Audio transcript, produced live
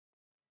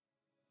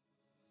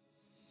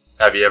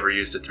Have you ever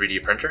used a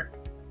 3D printer?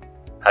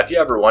 Have you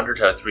ever wondered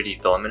how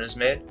 3D filament is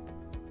made?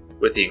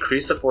 With the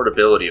increased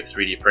affordability of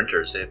 3D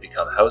printers, they have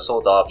become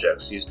household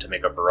objects used to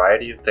make a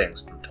variety of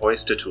things from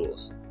toys to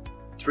tools.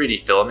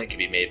 3D filament can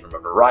be made from a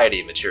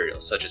variety of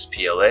materials such as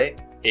PLA,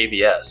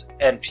 ABS,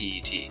 and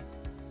PET.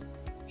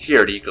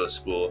 Here at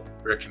Ecospool,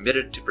 we are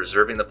committed to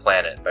preserving the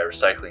planet by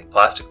recycling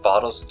plastic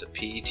bottles into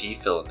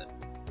PET filament.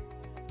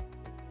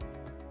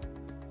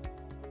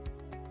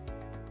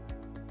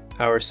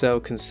 Our cell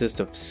consists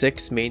of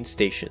 6 main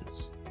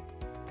stations: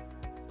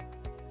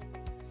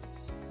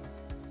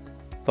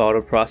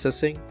 bottle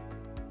processing,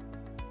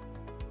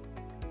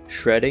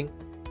 shredding,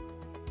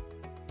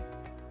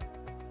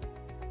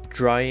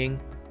 drying,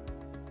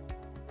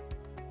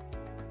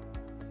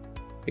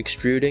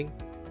 extruding,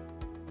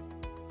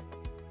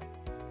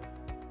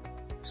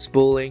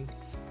 spooling,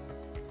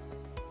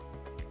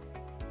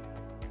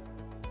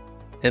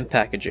 and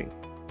packaging.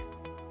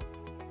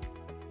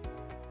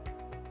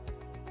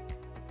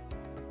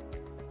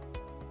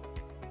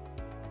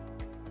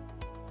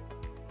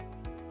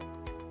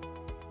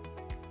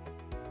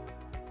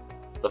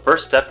 The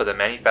first step of the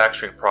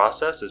manufacturing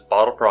process is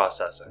bottle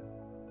processing.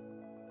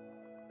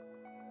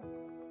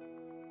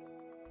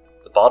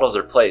 The bottles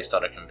are placed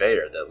on a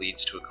conveyor that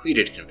leads to a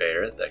cleated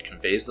conveyor that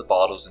conveys the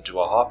bottles into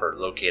a hopper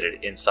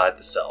located inside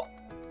the cell.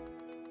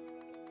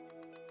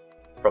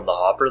 From the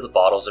hopper, the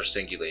bottles are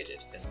singulated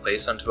and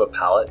placed onto a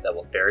pallet that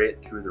will ferry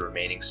it through the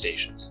remaining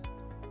stations.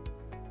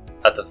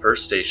 At the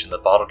first station, the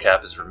bottle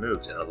cap is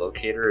removed and a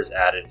locator is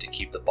added to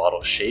keep the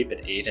bottle's shape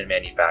and aid in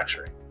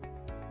manufacturing.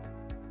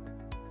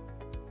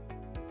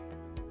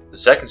 The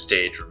second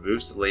stage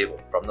removes the label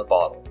from the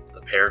bottle with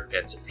a pair of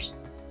pincers.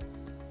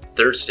 The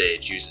third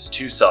stage uses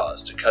 2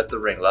 saws to cut the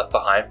ring left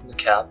behind from the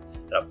cap,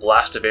 and a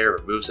blast of air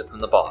removes it from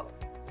the bottle.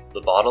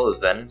 The bottle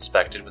is then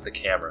inspected with a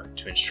camera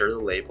to ensure the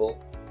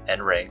label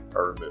and ring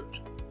are removed.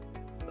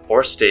 The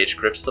fourth stage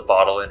grips the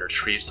bottle and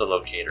retrieves the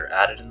locator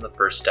added in the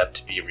first step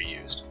to be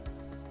reused.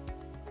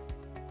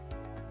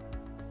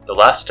 The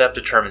last step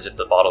determines if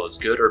the bottle is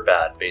good or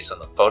bad based on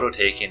the photo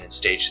taken in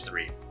stage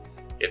 3.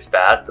 If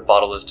bad, the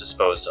bottle is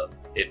disposed of.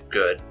 If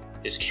good,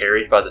 is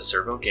carried by the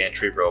servo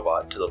gantry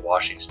robot to the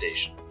washing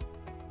station.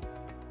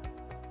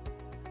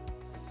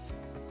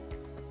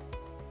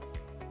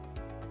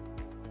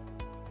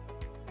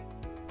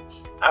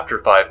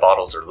 After 5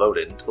 bottles are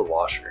loaded into the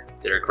washer,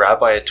 they are grabbed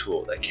by a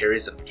tool that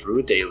carries them through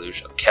a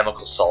deluge of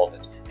chemical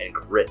solvent and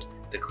grit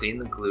to clean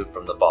the glue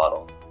from the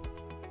bottle.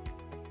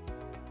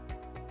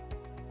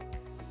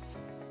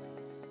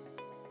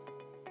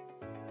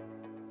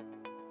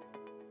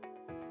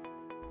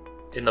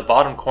 In the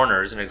bottom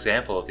corner is an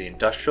example of the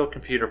industrial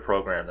computer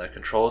program that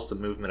controls the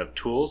movement of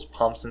tools,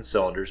 pumps, and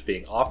cylinders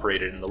being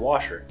operated in the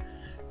washer.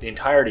 The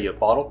entirety of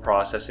bottle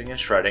processing and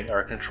shredding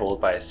are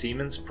controlled by a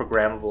Siemens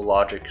programmable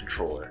logic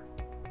controller.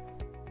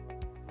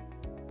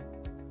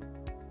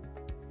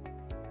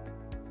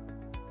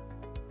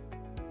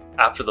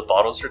 After the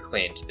bottles are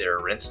cleaned, they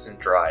are rinsed and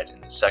dried in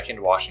the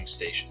second washing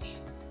station.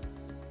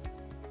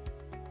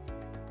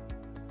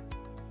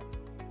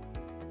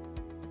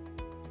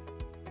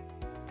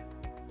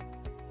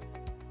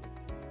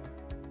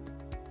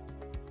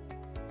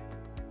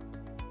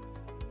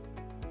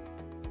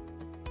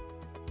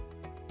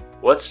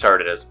 What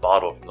started as a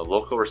bottle from the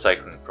local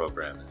recycling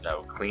program is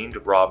now cleaned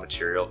raw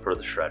material for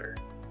the shredder.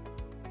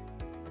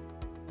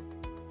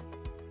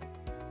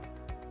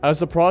 As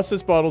the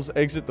processed bottles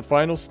exit the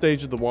final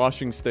stage of the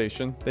washing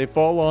station, they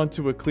fall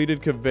onto a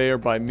cleated conveyor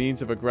by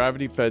means of a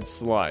gravity-fed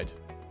slide.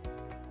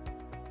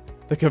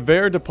 The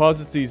conveyor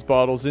deposits these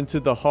bottles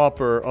into the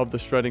hopper of the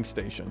shredding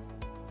station.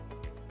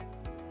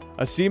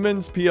 A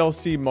Siemens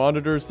PLC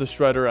monitors the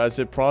shredder as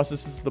it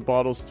processes the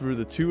bottles through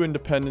the 2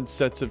 independent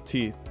sets of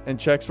teeth and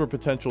checks for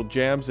potential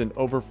jams and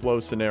overflow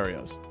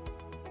scenarios.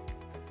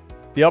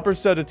 The upper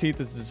set of teeth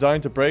is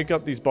designed to break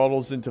up these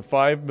bottles into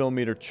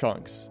 5mm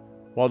chunks,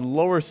 while the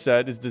lower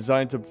set is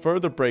designed to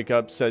further break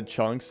up said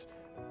chunks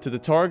to the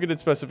targeted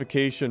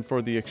specification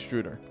for the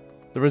extruder.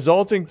 The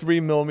resulting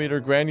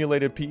 3mm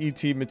granulated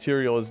PET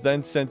material is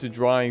then sent to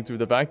drying through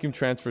the vacuum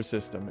transfer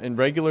system in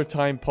regular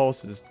time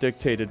pulses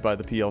dictated by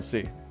the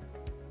PLC.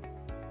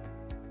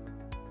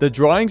 The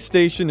drying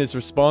station is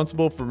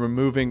responsible for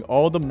removing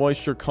all the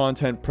moisture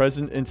content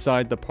present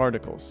inside the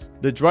particles.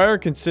 The dryer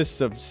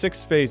consists of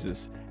 6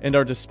 phases and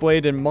are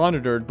displayed and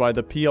monitored by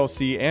the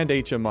PLC and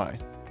HMI.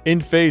 In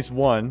phase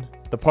 1,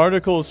 the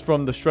particles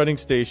from the shredding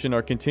station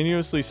are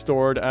continuously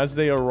stored as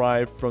they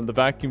arrive from the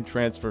vacuum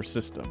transfer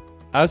system.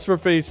 As for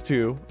phase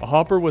 2, a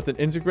hopper with an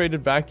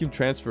integrated vacuum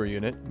transfer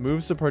unit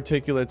moves the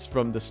particulates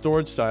from the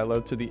storage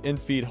silo to the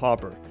in-feed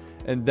hopper,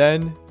 and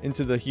then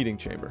into the heating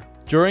chamber.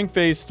 During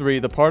phase 3,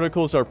 the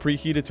particles are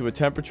preheated to a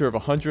temperature of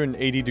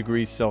 180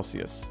 degrees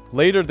Celsius.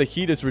 Later, the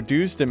heat is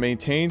reduced and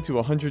maintained to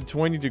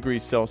 120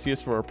 degrees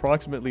Celsius for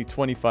approximately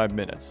 25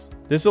 minutes.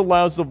 This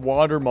allows the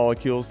water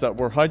molecules that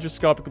were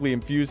hydroscopically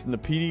infused in the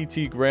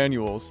PET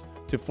granules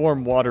to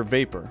form water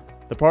vapor.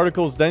 The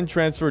particles then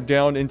transfer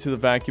down into the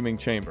vacuuming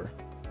chamber.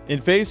 In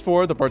phase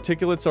 4, the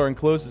particulates are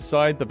enclosed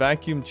inside the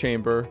vacuum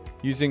chamber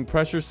using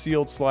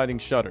pressure-sealed sliding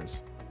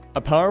shutters. A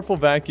powerful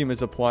vacuum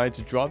is applied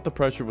to drop the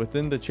pressure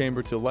within the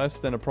chamber to less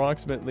than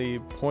approximately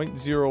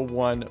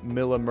 0.01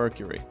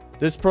 millimercury.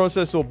 This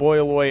process will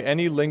boil away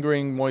any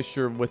lingering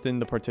moisture within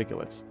the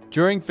particulates.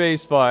 During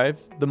phase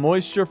 5, the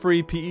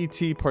moisture-free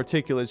PET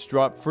particulates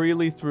drop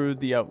freely through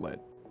the outlet.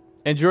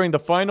 And during the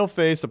final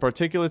phase, the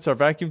particulates are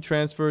vacuum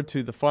transferred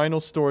to the final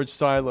storage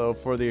silo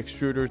for the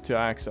extruder to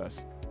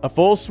access. A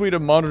full suite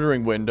of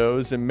monitoring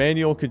windows and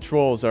manual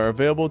controls are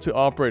available to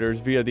operators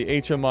via the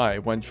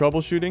HMI when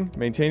troubleshooting,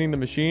 maintaining the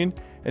machine,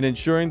 and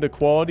ensuring the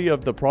quality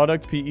of the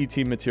product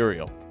PET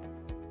material.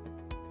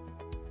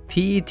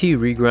 PET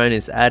regrind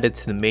is added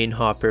to the main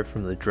hopper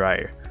from the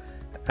dryer.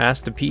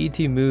 As the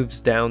PET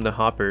moves down the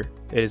hopper,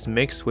 it is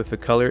mixed with a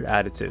colored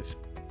additive.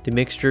 The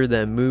mixture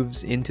then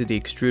moves into the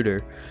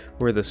extruder,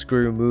 where the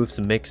screw moves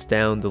the mix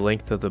down the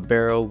length of the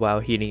barrel while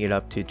heating it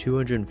up to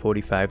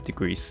 245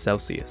 degrees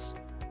Celsius.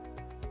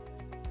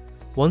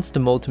 Once the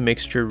molten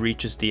mixture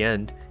reaches the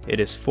end, it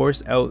is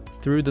forced out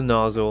through the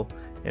nozzle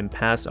and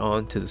passed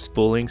on to the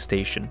spooling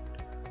station.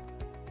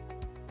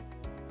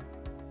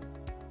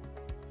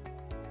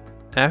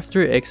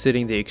 After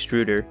exiting the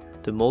extruder,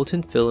 the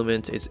molten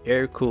filament is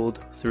air-cooled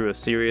through a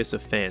series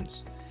of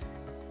fans.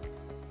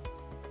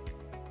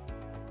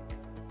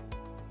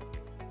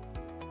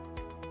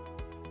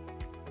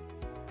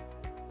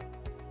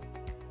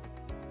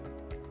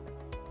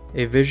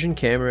 A vision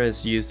camera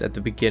is used at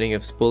the beginning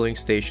of spooling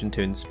station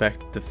to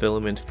inspect the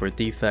filament for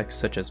defects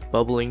such as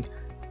bubbling,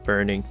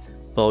 burning,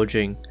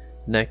 bulging,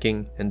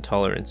 necking, and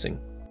tolerancing.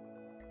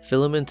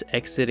 Filament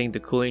exiting the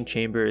cooling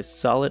chamber is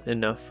solid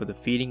enough for the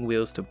feeding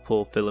wheels to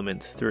pull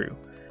filament through.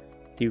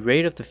 The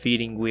rate of the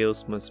feeding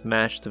wheels must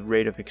match the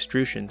rate of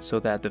extrusion so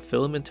that the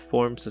filament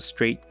forms a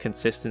straight,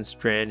 consistent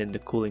strand in the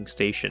cooling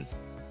station.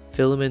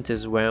 Filament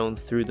is wound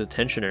through the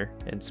tensioner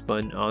and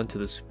spun onto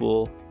the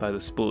spool by the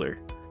spooler.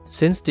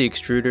 Since the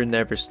extruder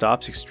never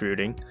stops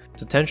extruding,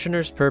 the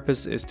tensioner's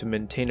purpose is to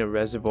maintain a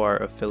reservoir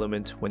of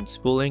filament when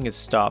spooling is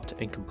stopped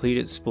and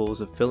completed spools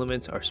of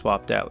filament are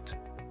swapped out.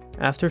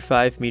 After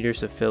 5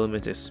 meters of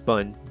filament is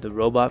spun, the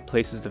robot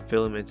places the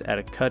filament at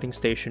a cutting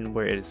station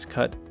where it is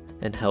cut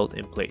and held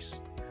in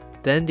place.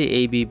 Then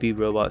the ABB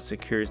robot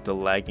secures the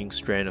lagging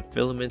strand of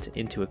filament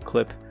into a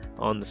clip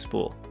on the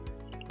spool.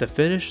 The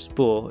finished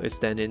spool is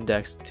then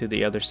indexed to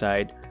the other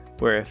side,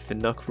 where a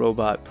FNUC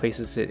robot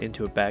places it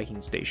into a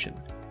bagging station.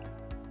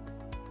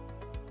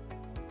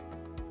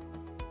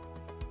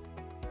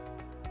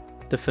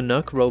 The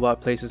FNUC robot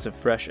places a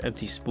fresh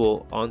empty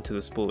spool onto the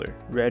spooler,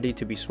 ready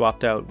to be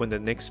swapped out when the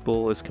next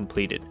spool is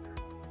completed.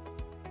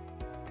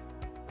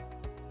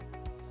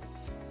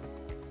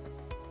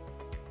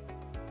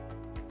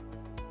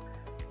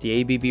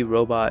 The ABB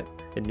robot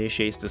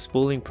initiates the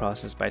spooling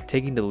process by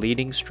taking the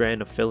leading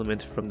strand of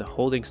filament from the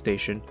holding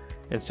station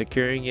and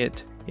securing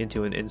it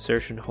into an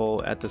insertion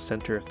hole at the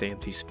center of the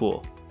empty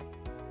spool.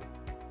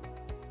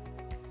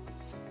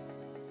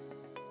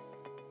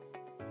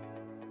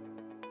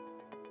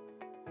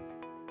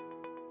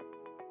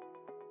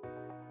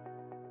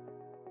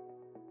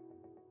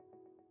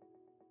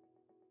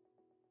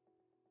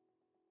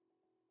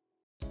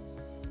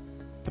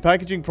 The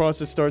packaging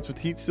process starts with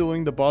heat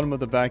sealing the bottom of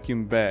the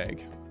vacuum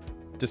bag.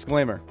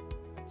 Disclaimer: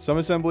 some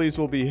assemblies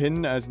will be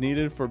hidden as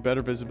needed for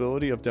better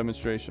visibility of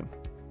demonstration.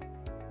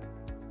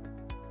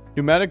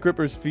 Pneumatic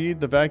grippers feed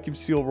the vacuum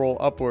seal roll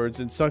upwards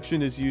and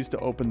suction is used to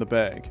open the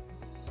bag.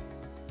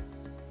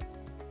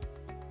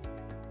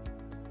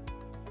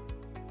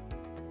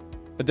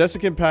 A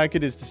desiccant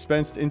packet is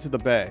dispensed into the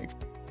bag,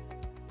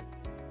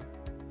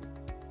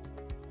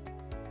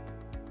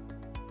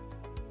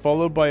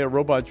 followed by a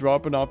robot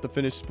dropping off the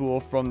finished spool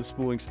from the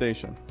spooling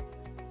station.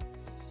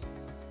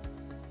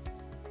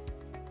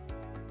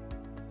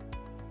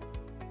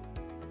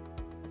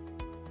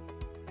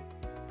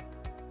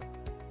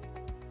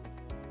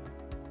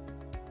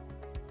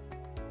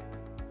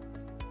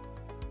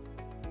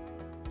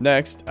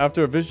 Next,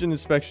 after a vision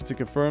inspection to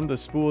confirm the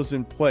spool is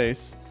in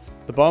place,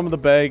 the bottom of the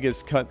bag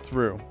is cut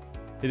through.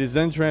 It is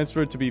then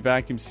transferred to be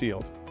vacuum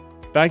sealed.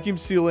 Vacuum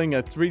sealing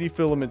a 3D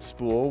filament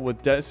spool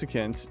with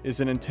desiccant is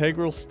an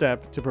integral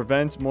step to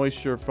prevent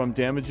moisture from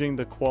damaging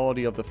the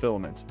quality of the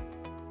filament.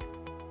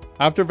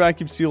 After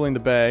vacuum sealing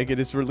the bag, it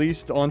is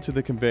released onto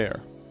the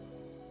conveyor.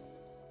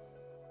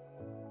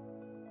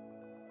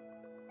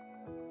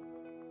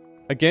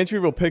 A gantry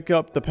will pick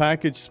up the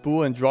packaged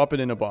spool and drop it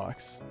in a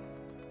box.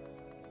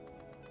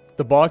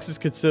 The box is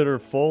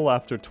considered full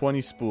after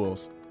 20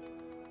 spools.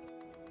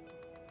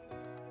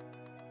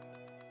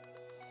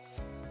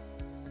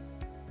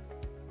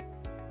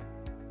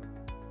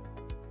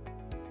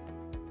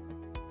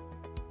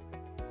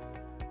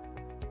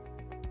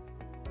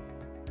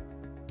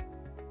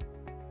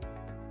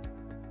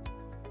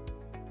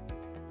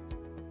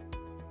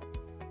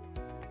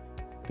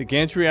 The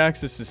gantry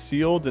axis is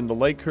sealed and the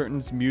light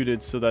curtains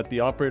muted so that the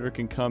operator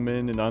can come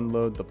in and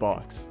unload the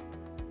box.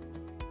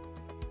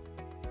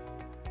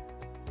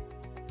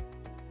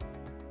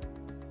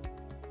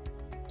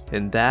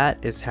 and that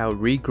is how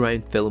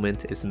regrind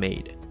filament is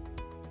made.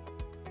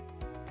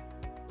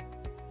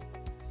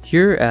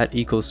 Here at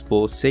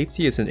Ecospool,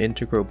 safety is an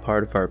integral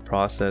part of our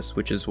process,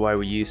 which is why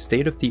we use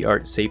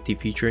state-of-the-art safety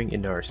featuring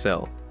in our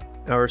cell.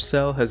 Our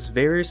cell has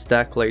various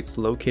stack lights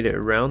located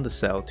around the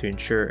cell to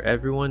ensure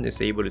everyone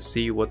is able to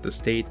see what the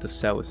state the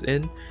cell is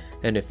in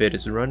and if it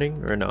is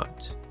running or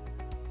not.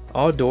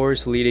 All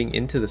doors leading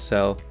into the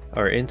cell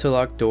are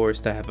interlocked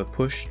doors that have a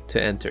push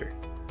to enter.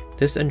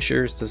 This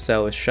ensures the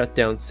cell is shut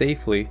down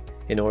safely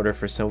in order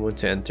for someone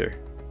to enter.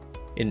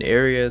 In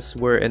areas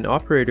where an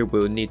operator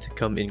will need to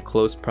come in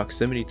close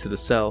proximity to the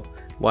cell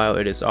while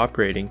it is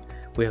operating,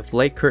 we have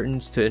light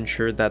curtains to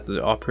ensure that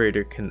the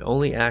operator can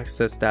only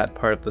access that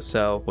part of the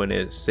cell when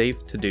it is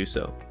safe to do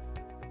so.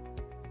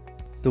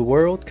 The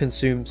world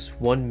consumes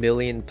 1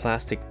 million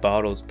plastic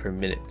bottles per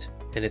minute,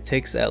 and it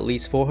takes at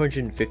least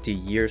 450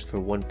 years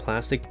for one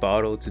plastic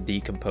bottle to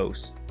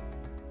decompose.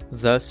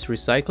 Thus,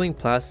 recycling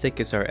plastic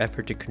is our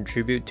effort to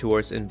contribute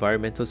towards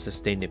environmental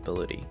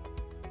sustainability.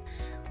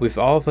 With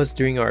all of us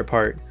doing our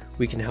part,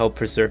 we can help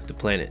preserve the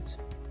planet.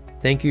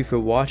 Thank you for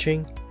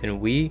watching,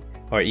 and we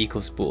are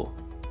Ecospool.